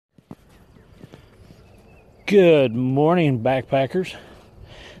Good morning, backpackers.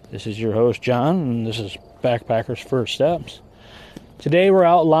 This is your host, John, and this is Backpackers First Steps. Today we're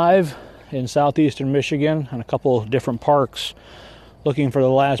out live in southeastern Michigan in a couple of different parks looking for the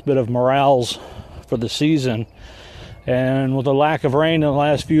last bit of morels for the season. And with the lack of rain in the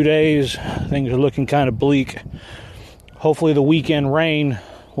last few days, things are looking kind of bleak. Hopefully the weekend rain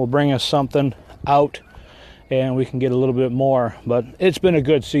will bring us something out and we can get a little bit more. But it's been a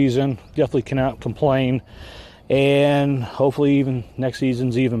good season. Definitely cannot complain. And hopefully even next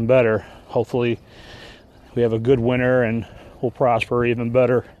season's even better. Hopefully we have a good winter and we'll prosper even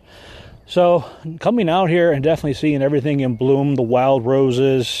better. So coming out here and definitely seeing everything in bloom, the wild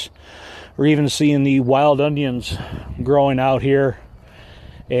roses, or even seeing the wild onions growing out here.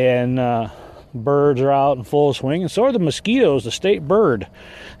 And birds are out in full swing. And so are the mosquitoes, the state bird.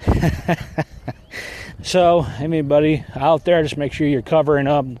 So, anybody out there, just make sure you're covering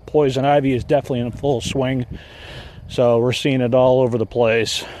up. Poison ivy is definitely in full swing. So, we're seeing it all over the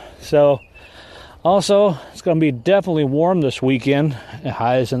place. So, also, it's going to be definitely warm this weekend.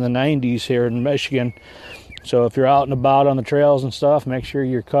 Highs in the 90s here in Michigan. So, if you're out and about on the trails and stuff, make sure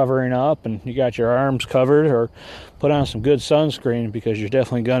you're covering up and you got your arms covered, or put on some good sunscreen because you're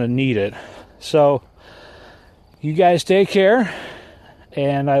definitely going to need it. So, you guys take care.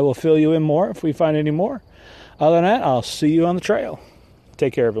 And I will fill you in more if we find any more. Other than that, I'll see you on the trail.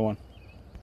 Take care, everyone.